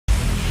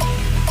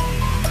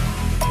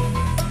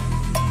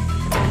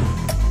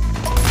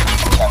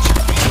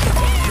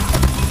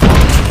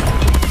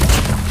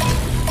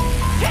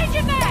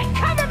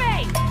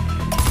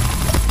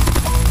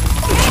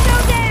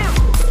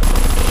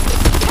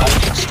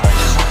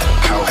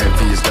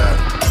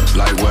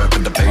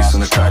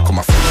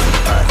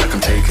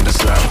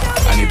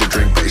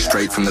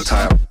straight from the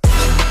top.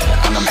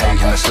 And I'm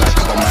hating the slack,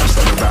 cause my man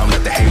stand around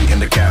like the hate in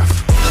the gaff.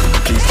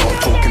 Please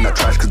stop talking that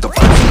trash, cause the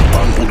vibes in the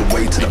front all the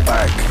way to the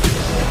back.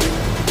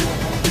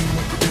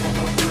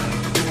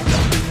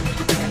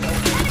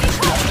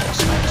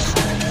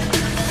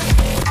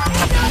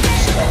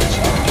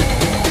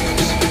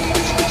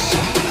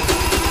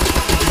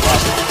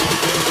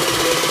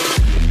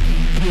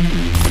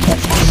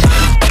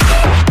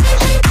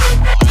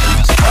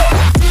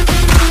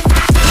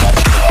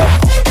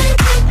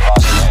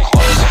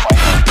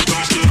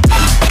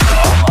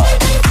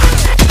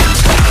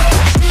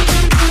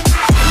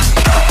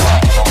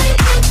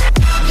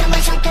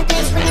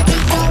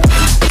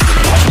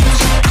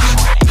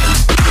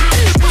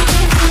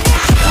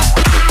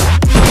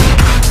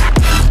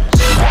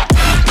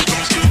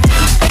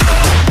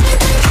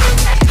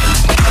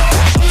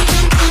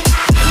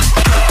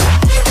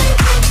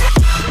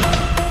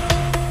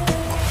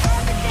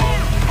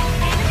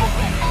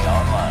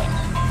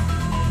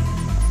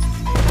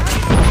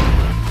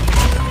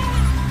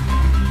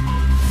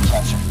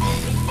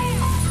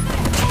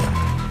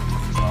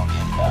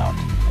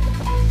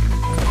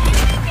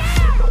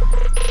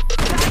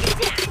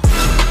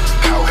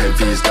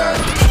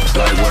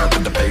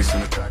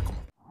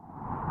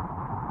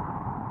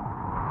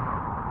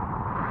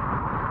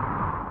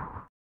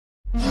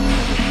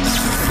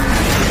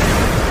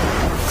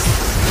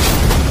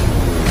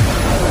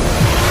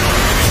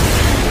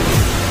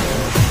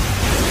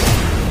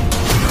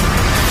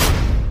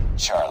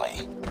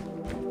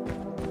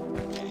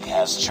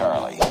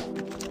 Charlie.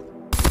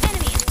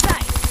 Enemy in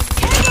sight.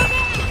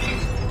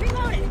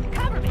 Reloading.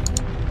 Cover me.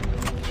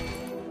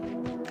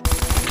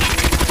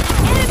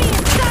 Enemy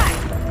in sight.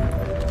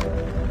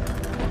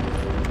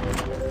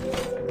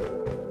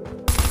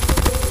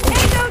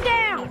 Tango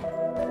down.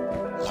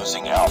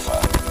 Losing Alpha.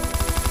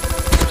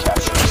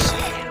 Capture C.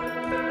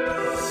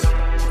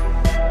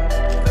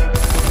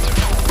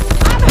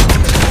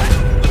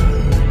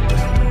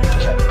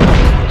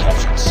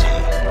 Captured C.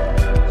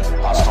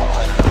 Hostile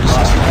predators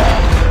hostile.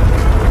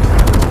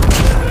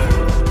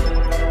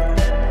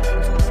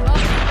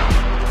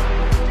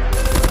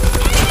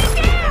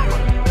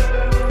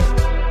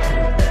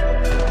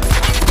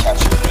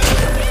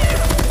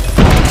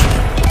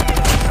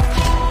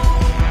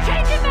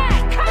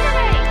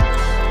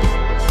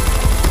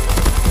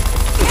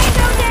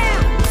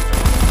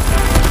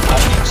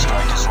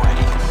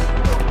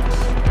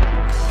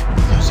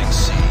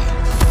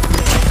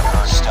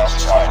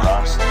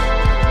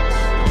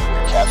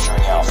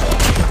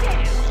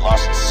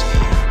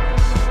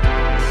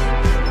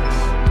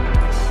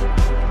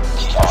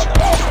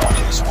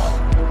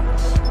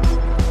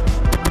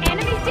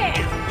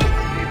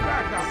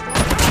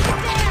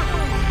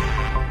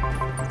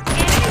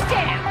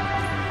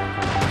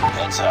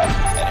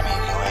 Enemy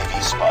UAV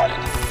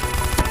spotted.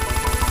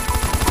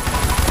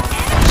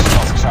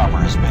 Stealth chopper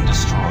has been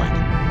destroyed.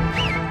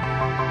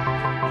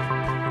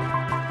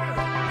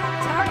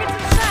 Target's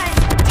in sight.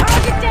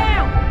 Target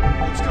down.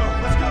 Let's go.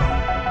 Let's go.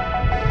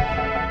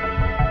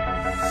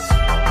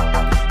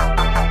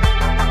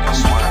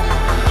 Nice work.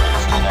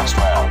 For the next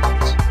round.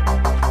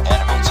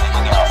 Enemy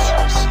taking Alpha.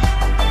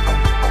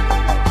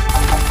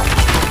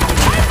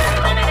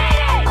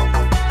 Eliminated.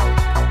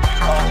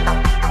 We've called it.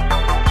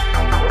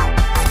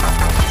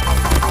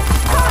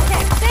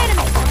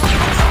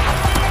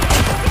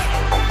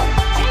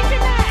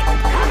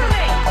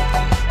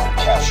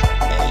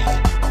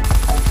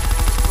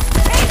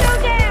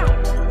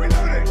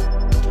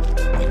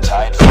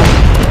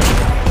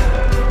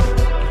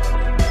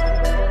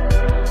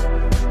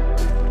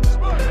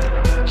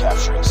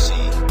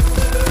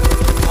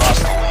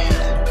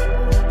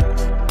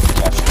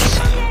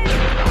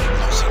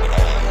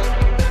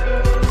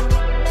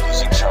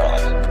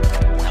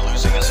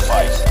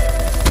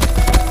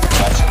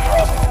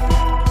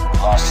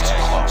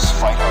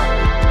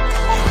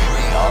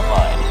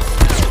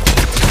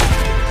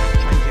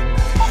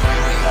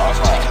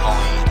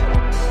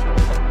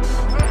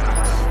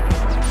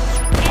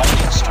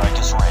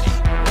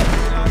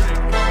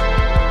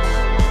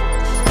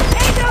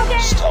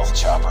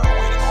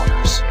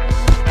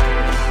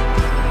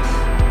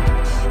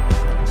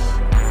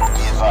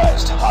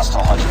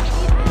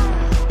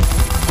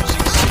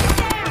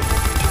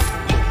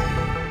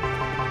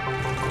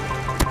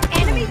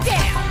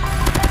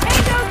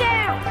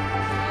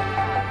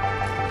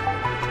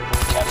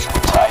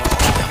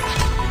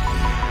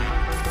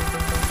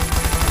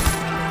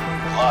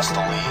 Lost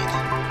the lead.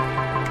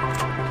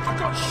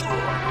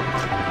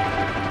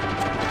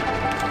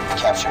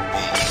 Captured B.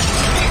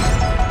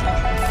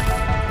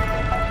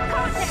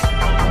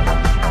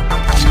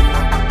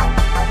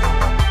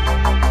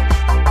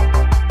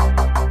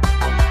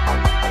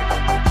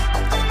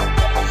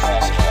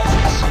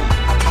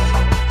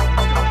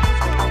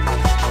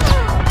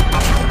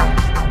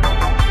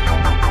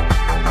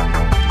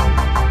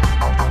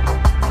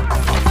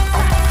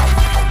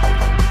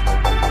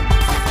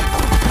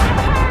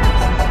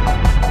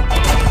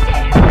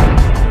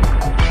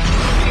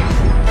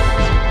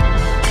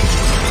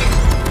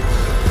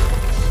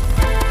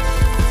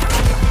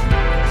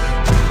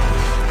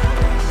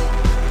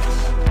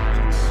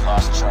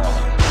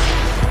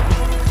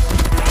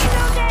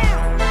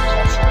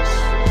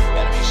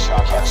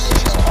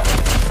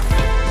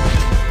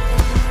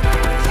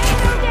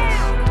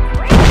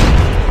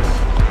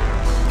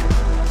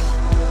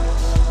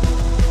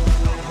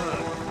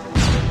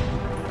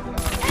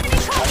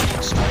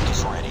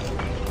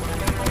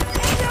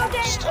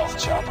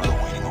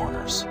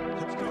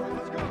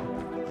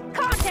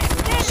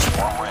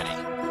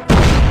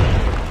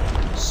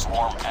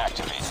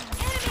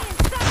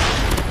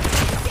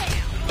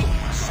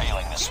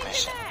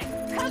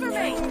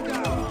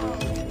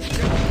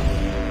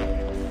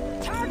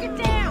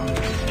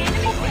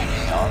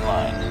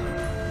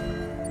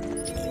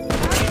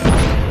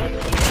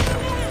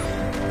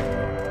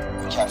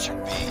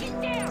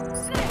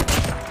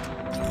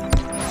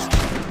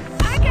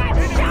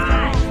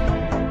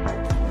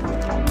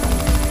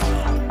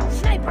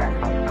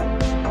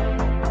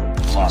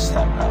 lost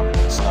that round.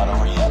 It's not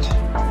over yet.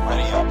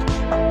 Ready up.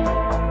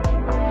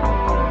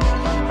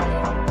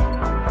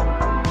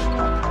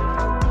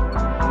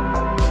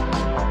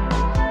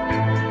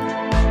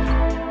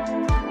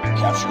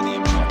 Capture the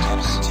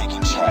objectives.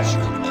 Taking charge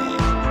of A.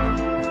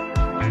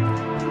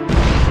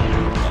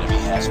 Enemy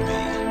has B.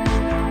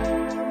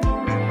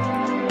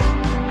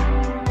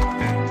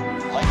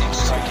 Lightning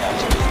strike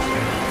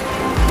activated.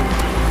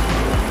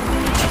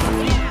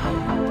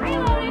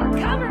 Reloading,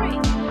 cover me!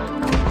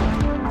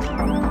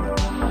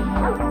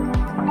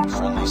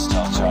 Friendly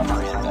stealth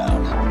chopper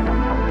inbound.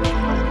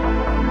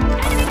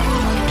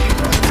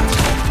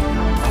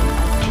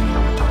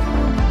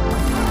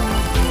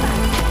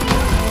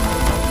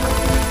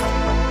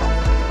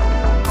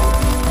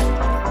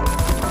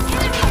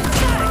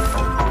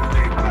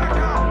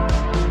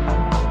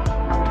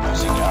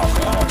 Losing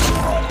Alpha and X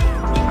squad.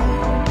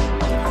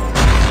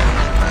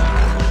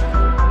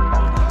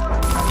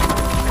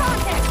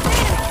 Contact,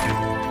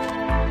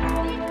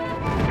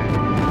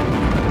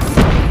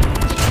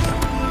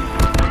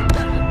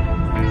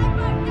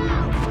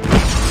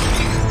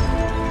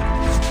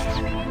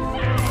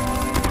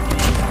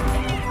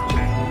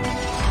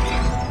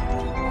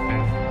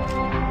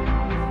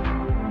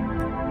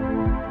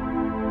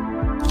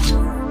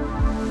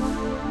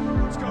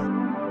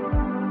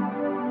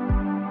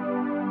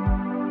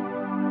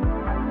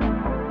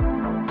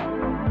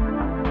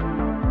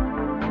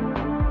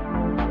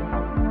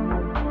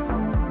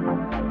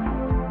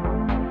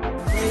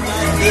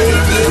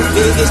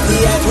 Biggest the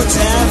Aqua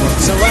time,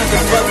 so I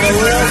can fuck the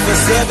world for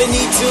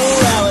 72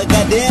 hours.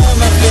 Goddamn,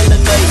 I